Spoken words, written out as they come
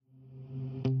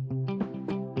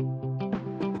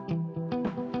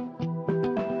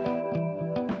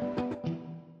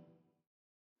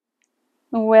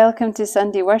Welcome to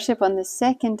Sunday worship on the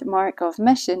second mark of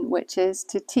mission, which is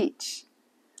to teach.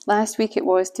 Last week it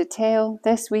was to tell,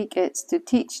 this week it's to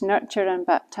teach, nurture and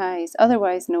baptise,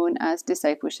 otherwise known as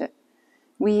discipleship.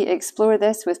 We explore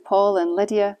this with Paul and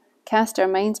Lydia, cast our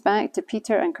minds back to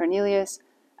Peter and Cornelius,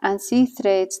 and see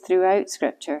threads throughout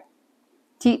Scripture.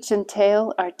 Teach and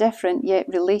tell are different yet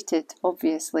related,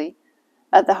 obviously.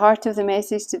 At the heart of the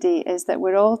message today is that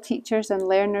we're all teachers and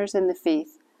learners in the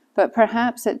faith, but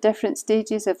perhaps at different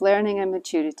stages of learning and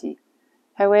maturity.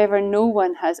 However, no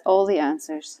one has all the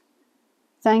answers.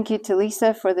 Thank you to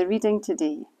Lisa for the reading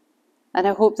today, and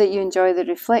I hope that you enjoy the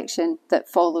reflection that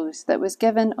follows, that was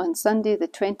given on Sunday the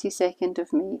 22nd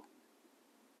of May.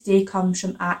 Today comes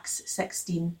from Acts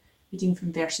 16, reading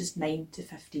from verses 9 to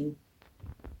 15.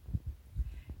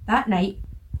 That night,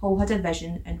 Paul had a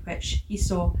vision in which he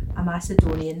saw a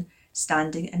Macedonian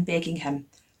standing and begging him,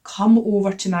 "Come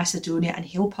over to Macedonia and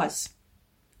help us."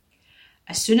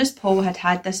 As soon as Paul had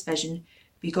had this vision,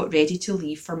 we got ready to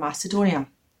leave for Macedonia,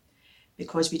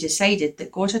 because we decided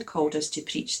that God had called us to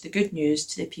preach the good news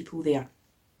to the people there.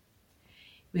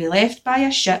 We left by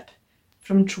a ship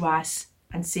from Troas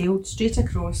and sailed straight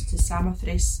across to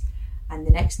Samothrace and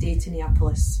the next day to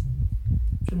Neapolis.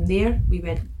 From there we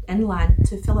went inland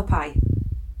to Philippi,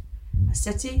 a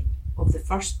city of the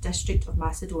first district of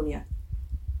Macedonia.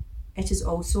 It is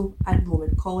also a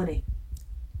Roman colony.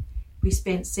 We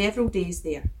spent several days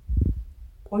there.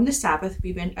 On the Sabbath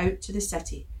we went out to the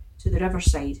city, to the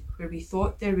riverside, where we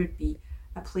thought there would be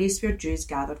a place where Jews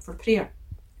gathered for prayer.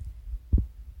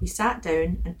 We sat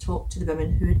down and talked to the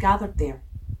women who had gathered there.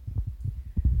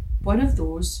 One of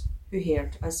those who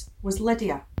heard us was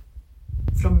Lydia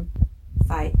from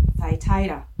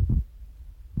Thyatira,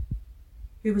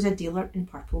 who was a dealer in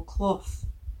purple cloth.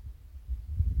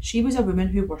 She was a woman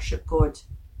who worshipped God,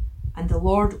 and the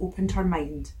Lord opened her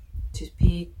mind to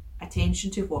pay attention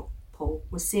to what Paul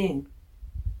was saying.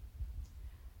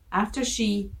 After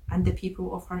she and the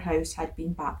people of her house had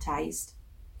been baptized,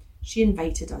 she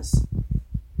invited us,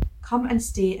 "Come and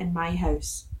stay in my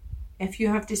house, if you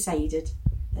have decided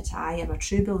that I am a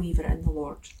true believer in the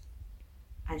Lord."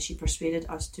 And she persuaded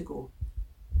us to go.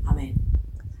 Amen.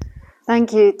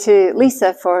 Thank you to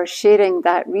Lisa for sharing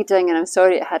that reading, and I'm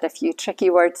sorry it had a few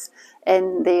tricky words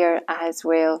in there as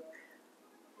well.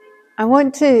 I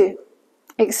want to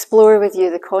explore with you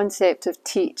the concept of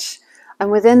teach,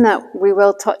 and within that we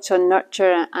will touch on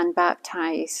nurture and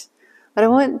baptise. But I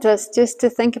want us just to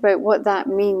think about what that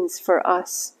means for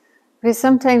us, because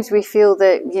sometimes we feel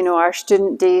that, our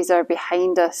student days are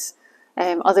behind us.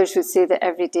 Others would say that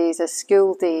every day is a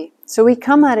school day. So we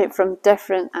come at it from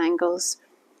different angles.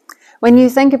 When you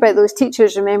think about those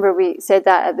teachers, remember we said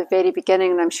that at the very beginning,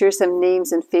 and I'm sure some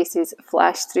names and faces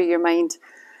flashed through your mind.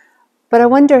 But I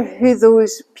wonder who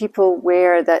those people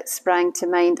were that sprang to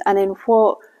mind, and in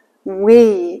what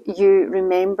way you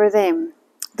remember them.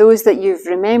 Those that you've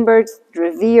remembered,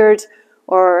 revered,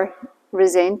 or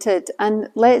resented. And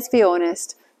let's be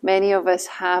honest, many of us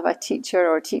have a teacher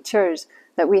or teachers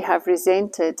that we have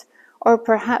resented or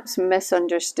perhaps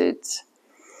misunderstood.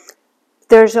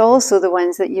 There's also the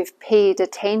ones that you've paid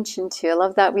attention to. I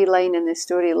love that wee line in the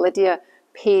story. Lydia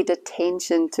paid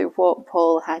attention to what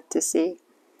Paul had to say.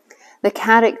 The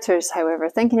characters, however,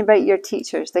 thinking about your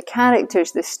teachers, the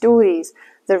characters, the stories,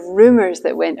 the rumours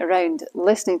that went around.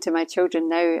 Listening to my children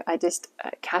now, I just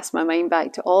cast my mind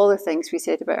back to all the things we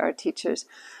said about our teachers.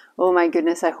 Oh my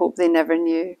goodness, I hope they never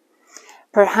knew.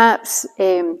 Perhaps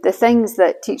the things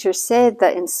that teachers said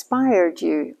that inspired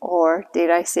you, or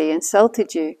dare I say,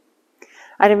 insulted you.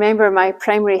 I remember my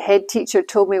primary head teacher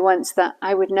told me once that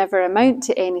I would never amount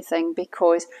to anything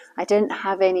because I didn't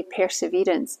have any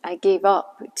perseverance. I gave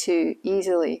up too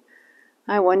easily.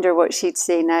 I wonder what she'd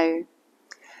say now.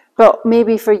 But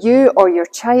maybe for you or your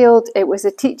child, it was a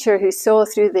teacher who saw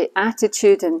through the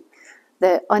attitude and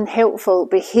the unhelpful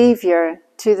behaviour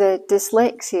to the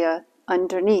dyslexia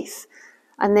underneath.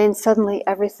 And then suddenly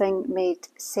everything made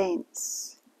sense.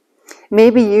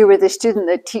 Maybe you were the student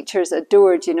that teachers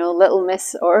adored, little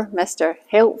Miss or Mr.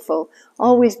 Helpful,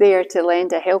 always there to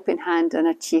lend a helping hand and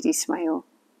a cheery smile.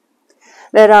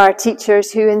 There are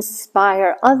teachers who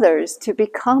inspire others to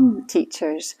become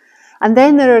teachers. And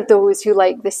then there are those who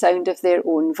like the sound of their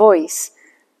own voice.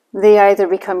 They either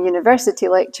become university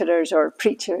lecturers or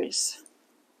preachers.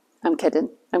 I'm kidding,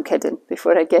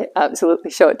 before I get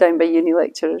absolutely shot down by uni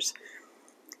lecturers.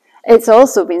 It's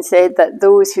also been said that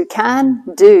those who can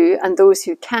do and those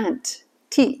who can't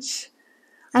teach.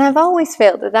 And I've always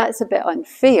felt that that's a bit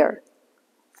unfair,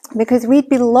 because we'd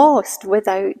be lost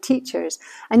without teachers.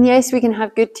 And yes, we can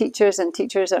have good teachers and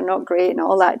teachers are not great and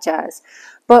all that jazz,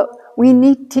 but we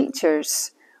need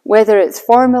teachers. whether it's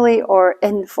formally or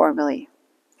informally.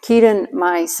 Kieran,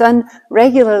 my son,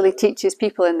 regularly teaches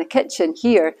people in the kitchen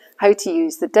here how to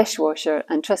use the dishwasher,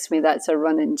 and trust me, that's a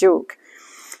running joke.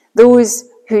 Those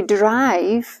who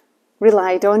drive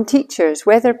relied on teachers,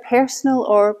 whether personal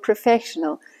or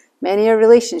professional. Many a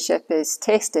relationship is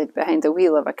tested behind the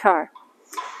wheel of a car.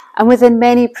 And within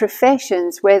many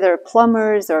professions, whether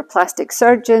plumbers or plastic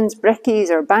surgeons, brickies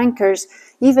or bankers,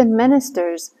 even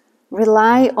ministers,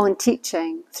 rely on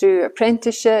teaching through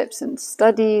apprenticeships and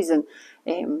studies and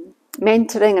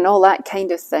mentoring and all that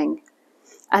kind of thing.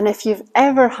 And if you've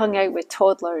ever hung out with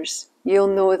toddlers, you'll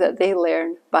know that they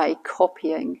learn by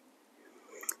copying.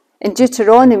 In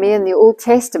Deuteronomy in the Old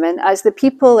Testament, as the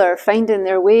people are finding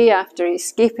their way after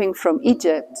escaping from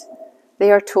Egypt,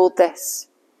 they are told this: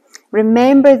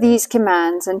 remember these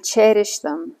commands and cherish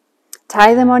them.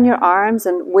 Tie them on your arms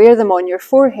and wear them on your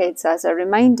foreheads as a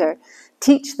reminder.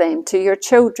 Teach them to your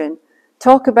children.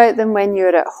 Talk about them when you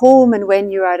are at home and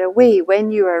when you are away,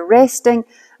 when you are resting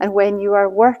and when you are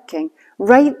working.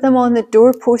 Write them on the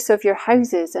doorposts of your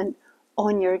houses and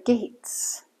on your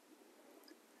gates.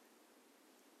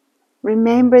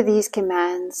 Remember these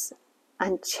commands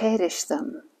and cherish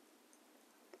them.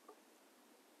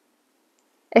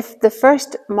 If the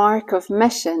first mark of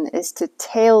mission is to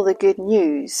tell the good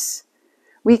news,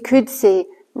 we could say,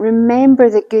 remember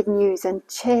the good news and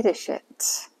cherish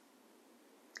it.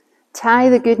 Tie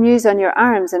the good news on your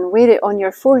arms and wear it on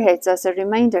your foreheads as a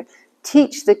reminder.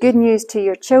 Teach the good news to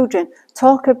your children.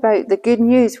 Talk about the good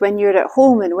news when you're at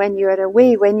home and when you are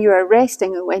away, when you are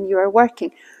resting and when you are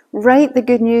working. Write the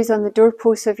good news on the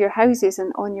doorposts of your houses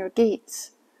and on your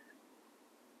gates.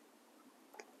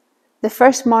 The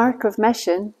first mark of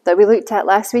mission that we looked at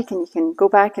last week, and you can go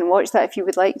back and watch that if you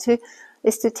would like to,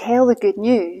 is to tell the good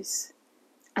news.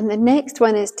 And the next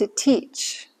one is to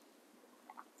teach.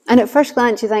 And at first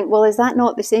glance you think, well, is that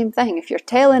not the same thing? If you're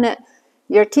telling it,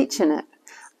 you're teaching it.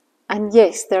 And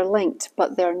yes, they're linked,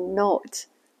 but they're not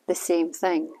the same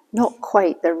thing. Not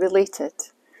quite, they're related.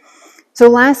 So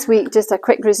last week, just a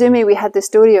quick resume, we had the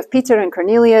story of Peter and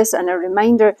Cornelius and a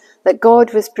reminder that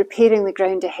God was preparing the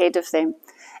ground ahead of them.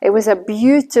 It was a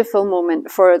beautiful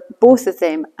moment for both of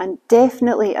them and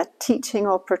definitely a teaching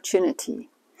opportunity.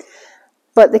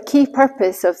 But the key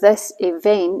purpose of this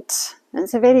event, and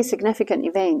it's a very significant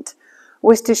event,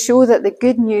 was to show that the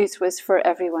good news was for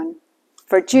everyone,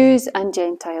 for Jews and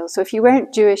Gentiles. So if you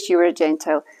weren't Jewish, you were a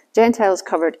Gentile. Gentiles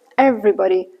covered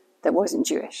everybody that wasn't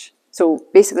Jewish. So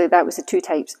basically that was the two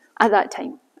types at that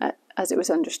time, as it was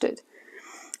understood.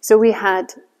 So we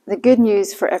had the good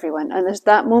news for everyone. And there's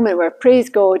that moment where, praise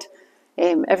God,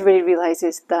 everybody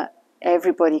realizes that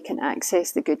everybody can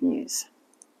access the good news.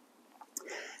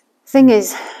 Thing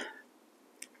is,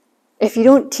 if you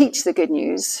don't teach the good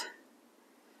news,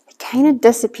 it kind of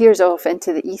disappears off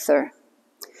into the ether.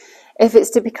 If it's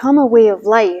to become a way of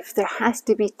life, there has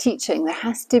to be teaching. There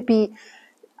has to be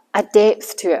a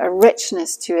depth to it, a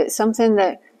richness to it, something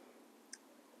that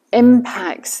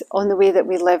impacts on the way that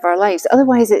we live our lives.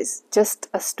 Otherwise, it's just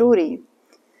a story.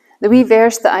 The wee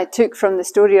verse that I took from the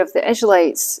story of the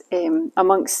Israelites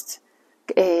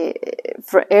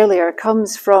for earlier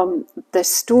comes from the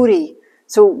story.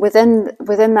 So within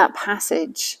that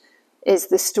passage is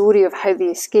the story of how they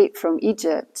escaped from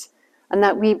Egypt. And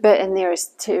that wee bit in there is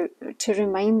to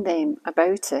remind them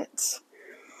about it.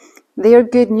 Their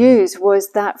good news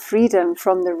was that freedom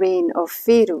from the reign of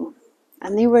Pharaoh.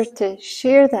 And they were to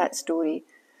share that story,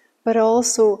 but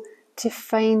also to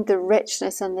find the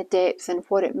richness and the depth in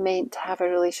what it meant to have a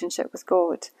relationship with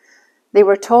God. They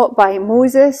were taught by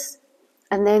Moses,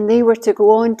 and then they were to go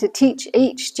on to teach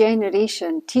each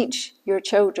generation, teach your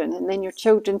children, and then your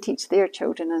children teach their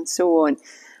children, and so on.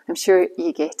 I'm sure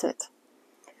you get it.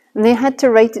 And they had to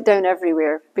write it down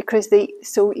everywhere because they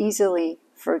so easily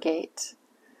forget.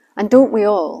 And don't we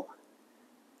all?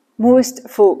 Most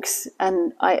folks,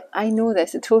 and I know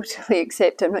this, I totally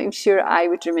accept it, I'm not even sure I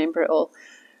would remember it all,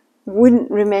 wouldn't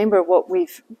remember what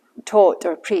we've taught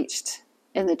or preached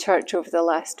in the church over the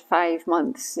last 5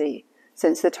 months, say,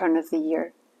 since the turn of the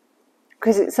year.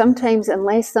 Because sometimes,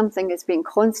 unless something is being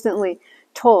constantly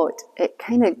taught, it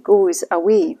kind of goes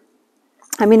away.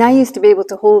 I mean, I used to be able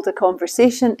to hold a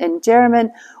conversation in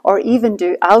German or even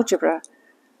do algebra.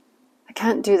 I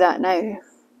can't do that now.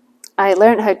 I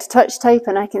learned how to touch type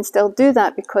and I can still do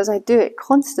that because I do it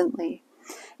constantly.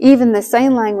 Even the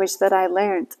sign language that I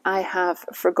learned, I have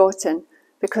forgotten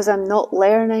because I'm not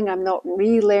learning, I'm not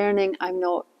relearning, I'm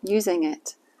not using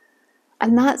it.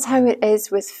 And that's how it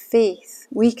is with faith.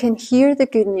 We can hear the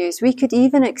good news. We could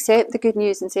even accept the good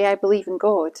news and say, I believe in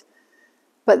God.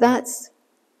 But that's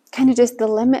kind of just the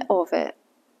limit of it.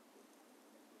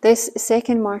 This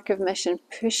second mark of mission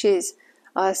pushes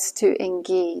us to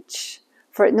engage,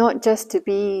 for it not just to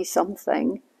be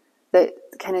something that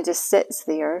kind of just sits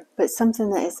there, but something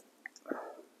that is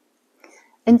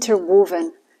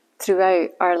interwoven throughout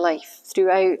our life,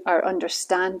 throughout our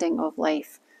understanding of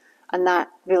life, and that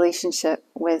relationship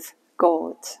with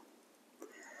God.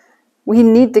 We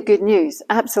need the good news.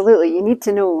 Absolutely. You need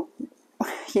to know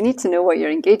what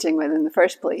you're engaging with in the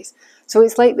first place. So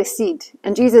it's like the seed.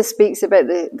 And Jesus speaks about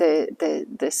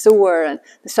the sower and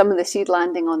some of the seed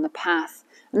landing on the path.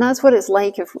 And that's what it's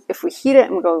like if we hear it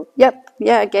and we go, yep,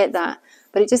 yeah, I get that.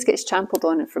 But it just gets trampled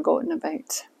on and forgotten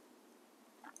about.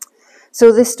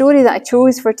 So the story that I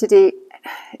chose for today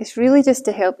is really just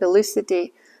to help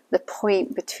elucidate the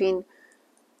point between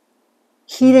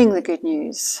hearing the good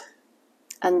news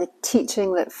and the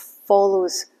teaching that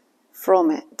follows from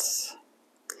it.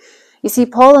 You see,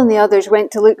 Paul and the others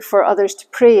went to look for others to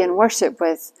pray and worship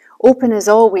with, open as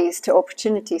always to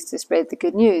opportunities to spread the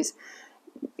good news.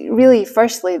 Really,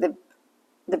 firstly, the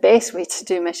best way to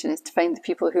do mission is to find the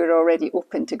people who are already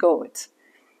open to God,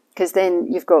 because then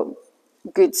you've got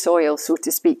good soil, so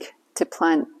to speak, to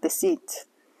plant the seed.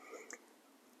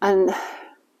 And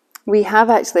we have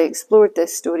actually explored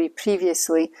this story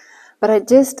previously, but I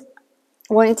just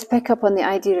wanted to pick up on the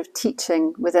idea of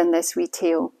teaching within this wee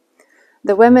tale.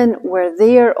 The women were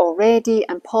there already,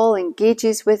 and Paul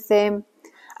engages with them.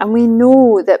 And we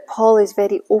know that Paul is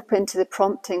very open to the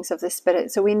promptings of the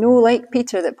Spirit. So we know, like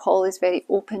Peter, that Paul is very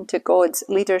open to God's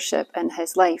leadership in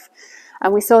his life.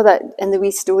 And we saw that in the wee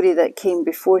story that came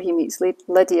before he meets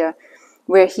Lydia,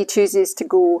 where he chooses to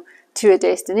go to a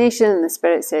destination and the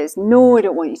Spirit says, no, I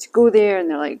don't want you to go there. And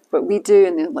they're like, but we do.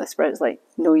 And the Spirit's like,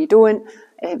 no, you don't.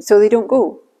 So they don't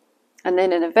go. And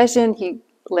then in a vision, he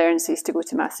learns he's to go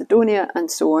to Macedonia, and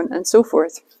so on and so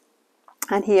forth.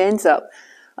 And he ends up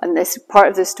in this part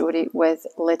of the story with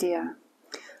Lydia.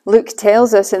 Luke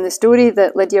tells us in the story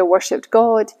that Lydia worshipped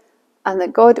God and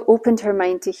that God opened her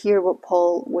mind to hear what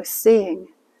Paul was saying,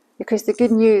 because the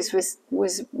good news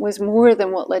was more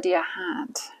than what Lydia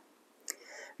had.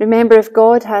 Remember, if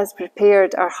God has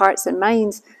prepared our hearts and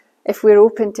minds, if we're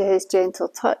open to his gentle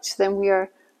touch, then we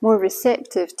are more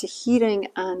receptive to hearing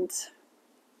and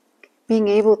being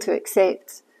able to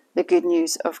accept the good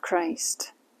news of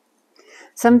Christ.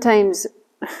 Sometimes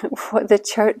what the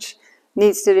church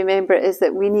needs to remember is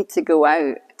that we need to go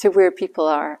out to where people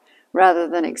are rather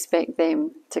than expect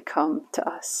them to come to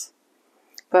us.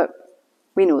 But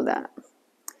we know that.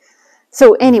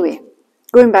 So anyway,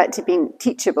 going back to being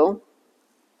teachable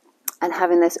and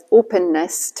having this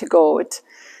openness to God,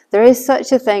 there is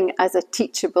such a thing as a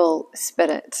teachable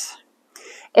spirit.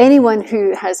 Anyone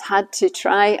who has had to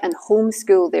try and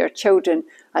homeschool their children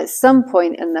at some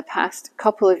point in the past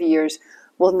couple of years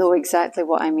will know exactly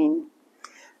what I mean.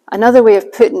 Another way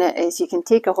of putting it is you can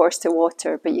take a horse to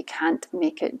water, but you can't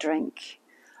make it drink.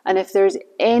 And if there's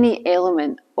any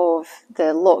element of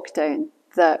the lockdown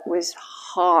that was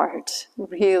hard,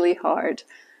 really hard,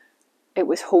 it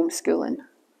was homeschooling.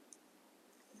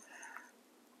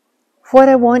 What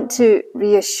I want to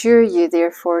reassure you,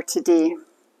 therefore, today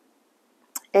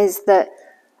is that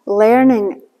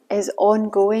learning is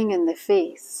ongoing in the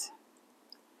faith.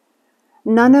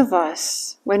 None of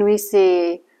us, when we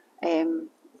say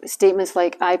statements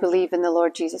like, I believe in the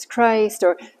Lord Jesus Christ,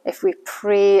 or if we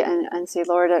pray and say,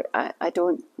 Lord, I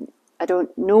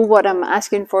don't know what I'm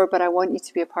asking for, but I want you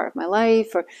to be a part of my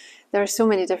life, or there are so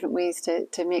many different ways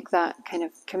to make that kind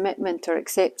of commitment or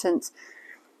acceptance.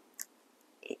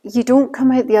 You don't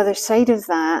come out the other side of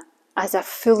that as a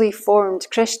fully formed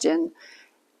Christian,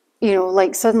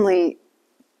 like suddenly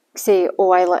say,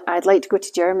 oh, I'd like to go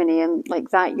to Germany, and like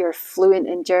that you're fluent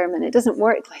in German. It doesn't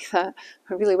work like that.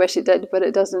 I really wish it did, but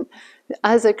it doesn't.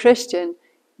 As a Christian,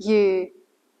 you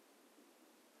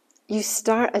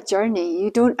start a journey.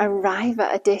 You don't arrive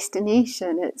at a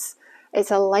destination.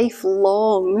 It's a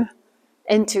lifelong,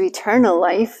 into eternal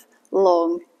life,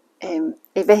 long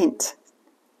event.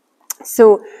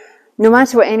 So no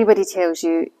matter what anybody tells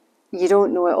you, you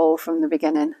don't know it all from the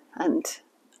beginning, and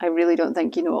I really don't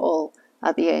think you know it all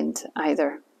at the end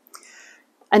either.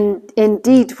 And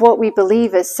indeed, what we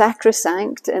believe is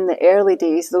sacrosanct in the early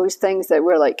days, those things that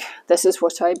we're like, this is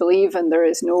what I believe and there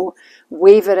is no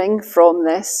wavering from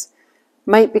this,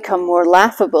 might become more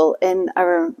laughable in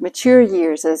our mature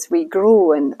years as we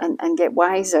grow and get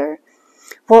wiser.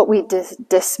 What we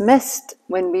dismissed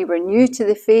when we were new to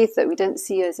the faith, that we didn't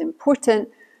see as important,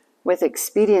 with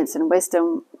experience and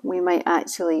wisdom, we might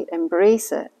actually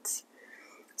embrace it.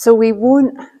 So we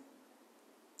won't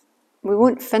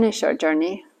finish our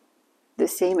journey the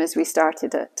same as we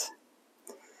started it.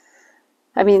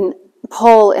 I mean,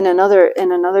 Paul, in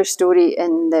another story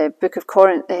in the book of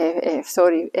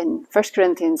in 1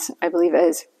 Corinthians, I believe it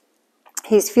is,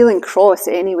 he's feeling cross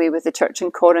anyway with the church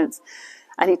in Corinth,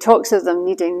 and he talks of them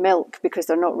needing milk because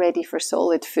they're not ready for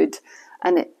solid food.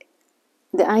 And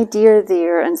the idea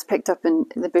there, and it's picked up in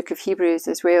the book of Hebrews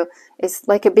as well, is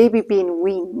like a baby being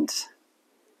weaned.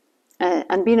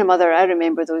 And being a mother, I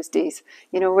remember those days,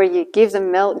 where you gave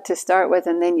them milk to start with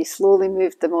and then you slowly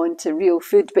moved them on to real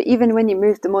food. But even when you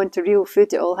moved them on to real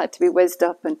food, it all had to be whizzed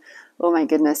up and, oh my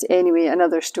goodness, anyway,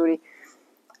 another story.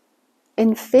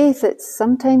 In faith, it's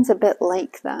sometimes a bit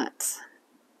like that.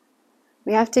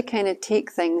 We have to kind of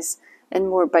take things in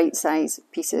more bite-sized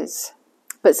pieces.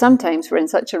 But sometimes we're in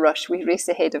such a rush, we race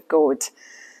ahead of God.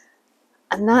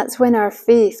 And that's when our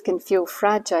faith can feel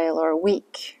fragile or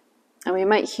weak. And we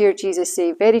might hear Jesus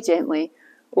say very gently,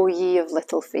 "O ye of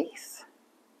little faith."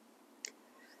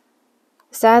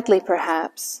 Sadly,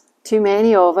 perhaps, too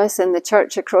many of us in the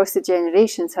church across the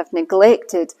generations have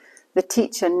neglected the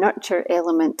teach and nurture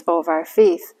element of our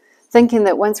faith, thinking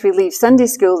that once we leave Sunday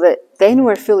school that then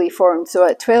we're fully formed. So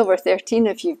at 12 or 13,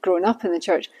 if you've grown up in the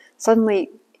church, suddenly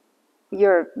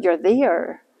you're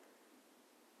there.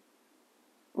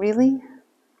 Really?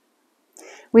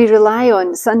 We rely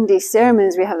on Sunday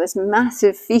sermons, we have this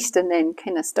massive feast and then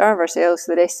kind of starve ourselves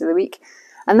the rest of the week.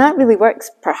 And that really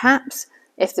works, perhaps,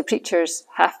 if the preacher's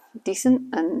half decent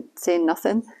and saying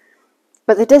nothing.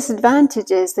 But the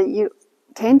disadvantage is that you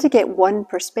tend to get one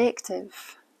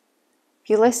perspective. If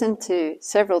you listen to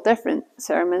several different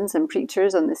sermons and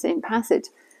preachers on the same passage,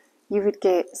 you would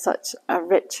get such a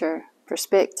richer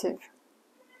perspective.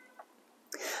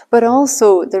 But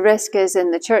also the risk is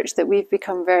in the church that we've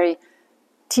become very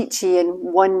teachy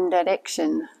in one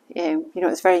direction.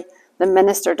 It's very, the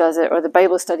minister does it, or the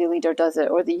Bible study leader does it,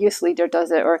 or the youth leader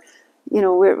does it, or,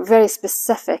 we're very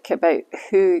specific about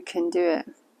who can do it.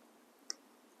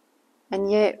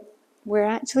 And yet, we're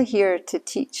actually here to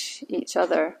teach each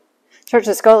other. Church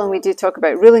of Scotland, we do talk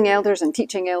about ruling elders and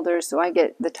teaching elders, so I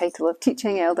get the title of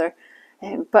teaching elder.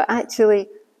 But actually,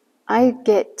 I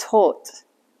get taught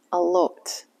a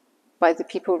lot by the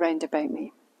people round about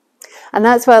me. And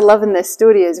that's what I love in this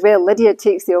story as well. Lydia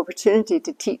takes the opportunity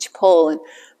to teach Paul and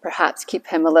perhaps keep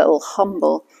him a little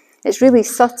humble. It's really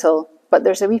subtle, but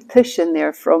there's a wee push in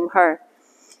there from her.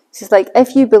 She's like,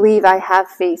 if you believe I have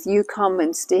faith, you come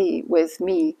and stay with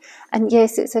me. And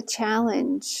yes, it's a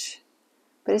challenge,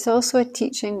 but it's also a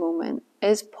teaching moment.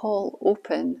 Is Paul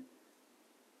open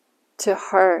to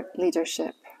her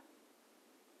leadership?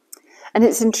 And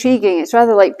it's intriguing. It's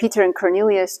rather like Peter and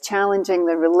Cornelius challenging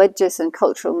the religious and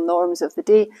cultural norms of the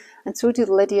day. And so do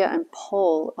Lydia and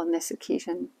Paul on this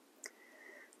occasion.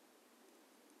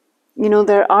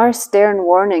 There are stern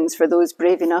warnings for those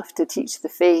brave enough to teach the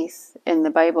faith in the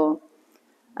Bible.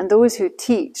 And those who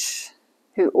teach,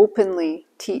 who openly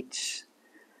teach,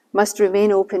 must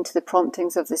remain open to the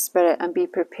promptings of the Spirit and be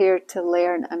prepared to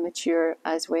learn and mature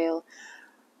as well.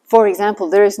 For example,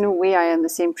 there is no way I am the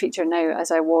same preacher now as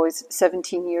I was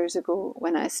 17 years ago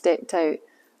when I stepped out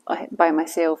by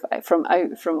myself from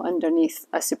underneath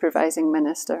a supervising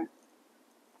minister.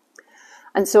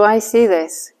 And so I say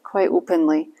this quite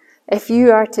openly. If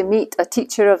you are to meet a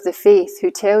teacher of the faith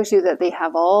who tells you that they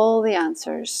have all the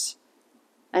answers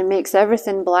and makes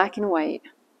everything black and white,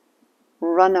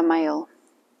 run a mile.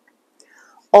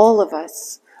 All of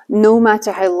us, no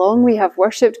matter how long we have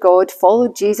worshipped God,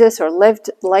 followed Jesus, or lived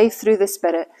life through the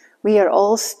Spirit, we are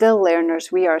all still learners.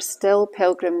 We are still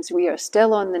pilgrims. We are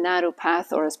still on the narrow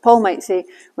path, or as Paul might say,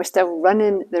 we're still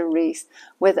running the race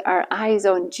with our eyes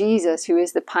on Jesus, who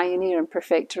is the pioneer and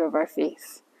perfecter of our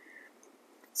faith.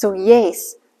 So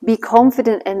yes, be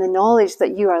confident in the knowledge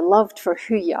that you are loved for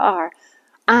who you are,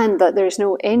 and that there's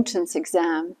no entrance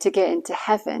exam to get into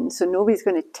heaven, so nobody's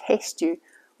going to test you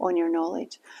on your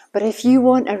knowledge. But if you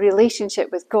want a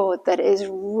relationship with God that is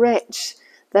rich,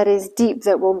 that is deep,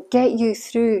 that will get you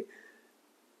through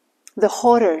the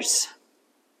horrors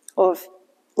of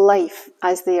life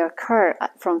as they occur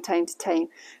from time to time,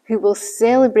 who will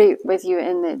celebrate with you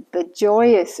in the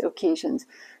joyous occasions,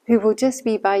 who will just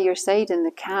be by your side in the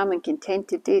calm and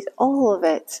contented days, all of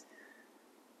it,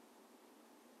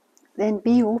 then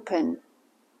be open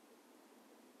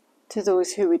to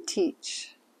those who would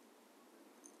teach.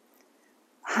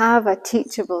 Have a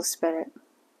teachable spirit.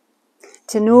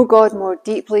 To know God more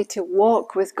deeply, to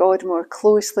walk with God more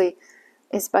closely,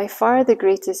 is by far the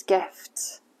greatest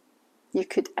gift you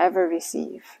could ever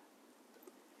receive.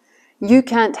 You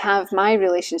can't have my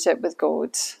relationship with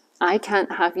God. I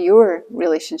can't have your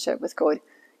relationship with God,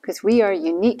 because we are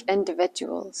unique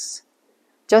individuals.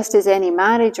 Just as any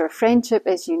marriage or friendship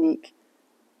is unique,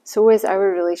 so is our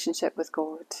relationship with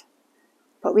God.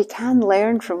 But we can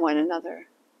learn from one another,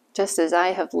 just as I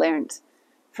have learned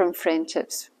from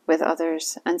friendships with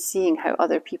others and seeing how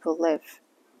other people live.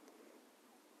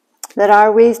 There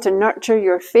are ways to nurture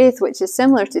your faith, which is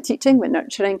similar to teaching, but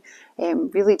nurturing,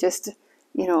 really just,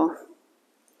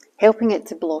 helping it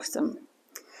to blossom.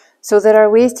 So there are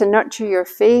ways to nurture your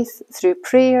faith through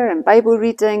prayer and Bible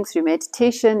reading, through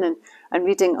meditation and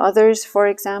reading others, for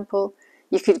example.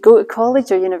 You could go to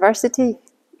college or university,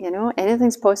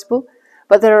 anything's possible.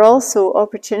 But there are also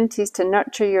opportunities to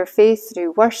nurture your faith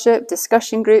through worship,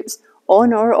 discussion groups,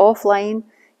 on or offline,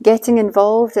 getting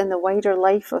involved in the wider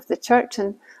life of the church.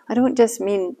 And I don't just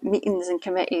mean meetings and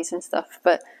committees and stuff,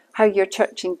 but how your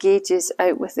church engages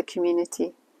out with the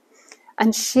community.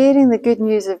 And sharing the good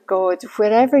news of God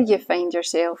wherever you find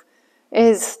yourself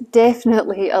is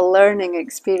definitely a learning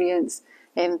experience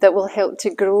that will help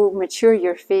to mature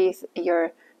your faith,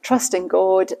 your trust in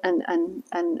God,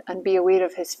 and be aware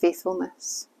of his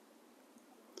faithfulness.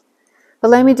 But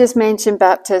let me just mention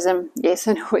baptism. Yes,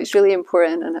 I know it's really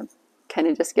important, and I'm kind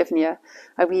of just giving you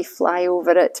a wee fly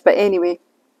over it. But anyway,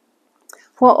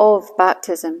 what of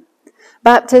baptism?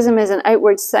 Baptism is an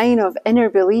outward sign of inner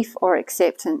belief or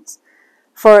acceptance.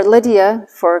 For Lydia,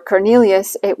 for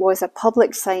Cornelius, it was a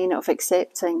public sign of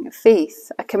accepting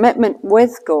faith, a commitment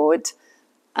with God,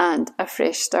 and a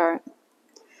fresh start.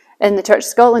 In the Church of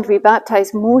Scotland, we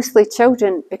baptise mostly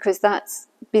children because that's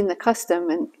been the custom,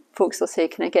 and folks will say,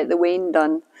 can I get the wane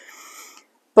done?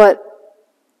 But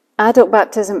adult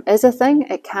baptism is a thing,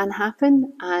 it can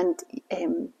happen, and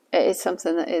it is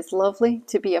something that is lovely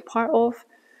to be a part of.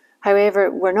 However,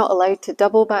 we're not allowed to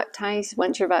double baptise.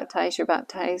 Once you're baptised,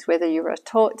 whether you were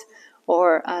taught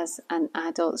or as an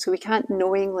adult. So we can't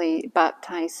knowingly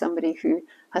baptise somebody who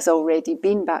has already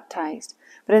been baptised.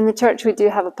 But in the church, we do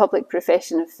have a public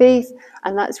profession of faith,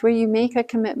 and that's where you make a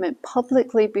commitment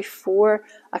publicly before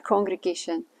a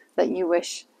congregation that you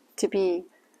wish to be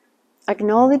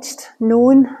acknowledged,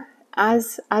 known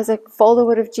as a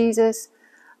follower of Jesus,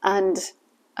 and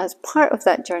as part of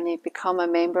that journey, become a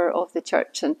member of the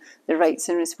church and the rights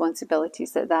and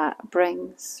responsibilities that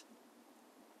brings.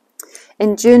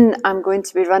 In June, I'm going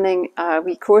to be running a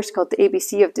wee course called the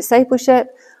ABC of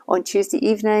Discipleship on Tuesday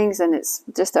evenings, and it's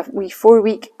just a wee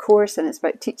 4-week course, and it's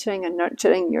about teaching and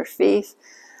nurturing your faith.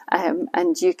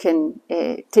 And you can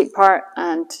take part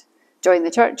and join the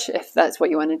church if that's what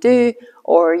you want to do,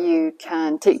 or you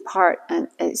can take part and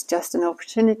it's just an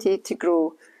opportunity to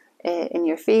grow in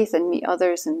your faith and meet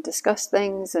others and discuss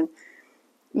things. And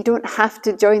you don't have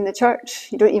to join the church.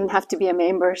 You don't even have to be a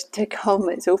member to come.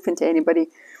 It's open to anybody.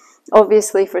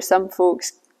 Obviously, for some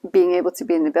folks, being able to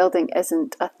be in the building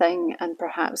isn't a thing, and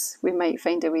perhaps we might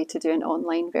find a way to do an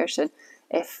online version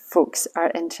if folks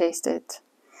are interested.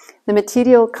 The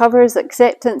material covers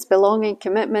acceptance, belonging,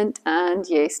 commitment, and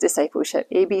yes, discipleship,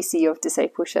 ABC of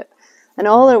discipleship. And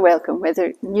all are welcome,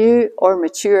 whether new or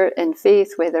mature in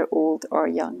faith, whether old or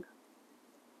young.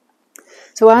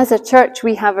 So as a church,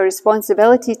 we have a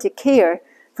responsibility to care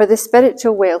for the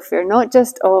spiritual welfare, not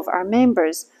just of our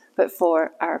members, but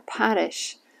for our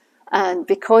parish. And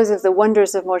because of the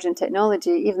wonders of modern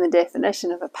technology, even the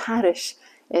definition of a parish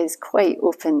is quite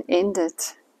open-ended.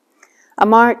 A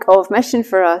mark of mission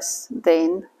for us,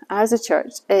 then, as a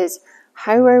church, is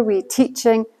how are we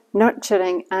teaching,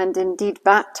 nurturing, and indeed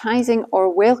baptising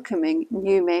or welcoming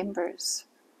new members?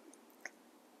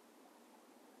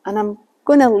 And I'm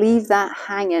going to leave that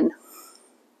hanging,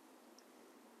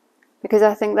 because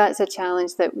I think that's a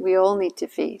challenge that we all need to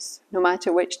face, no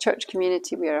matter which church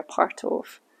community we are a part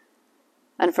of.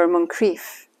 And for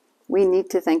Moncrief, we need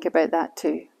to think about that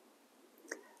too.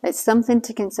 It's something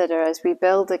to consider as we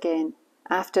build again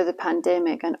after the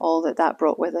pandemic and all that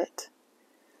brought with it.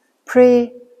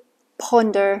 Pray,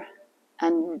 ponder,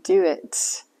 and do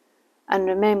it. And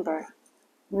remember,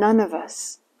 none of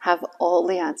us have all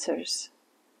the answers.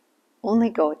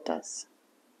 Only God does.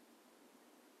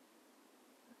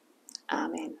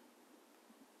 Amen.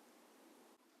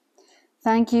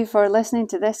 Thank you for listening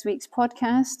to this week's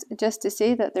podcast. Just to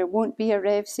say that there won't be a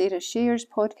Rev Sarah Shares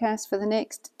podcast for the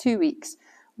next 2 weeks,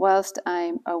 whilst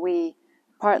I'm away,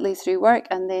 partly through work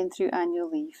and then through annual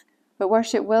leave. But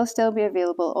worship will still be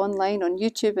available online on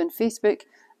YouTube and Facebook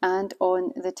and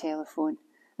on the telephone.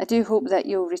 I do hope that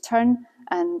you'll return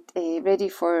and ready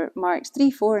for Marks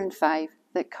 3, 4 and 5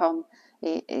 that come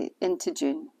into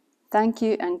June. Thank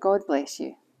you and God bless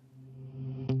you.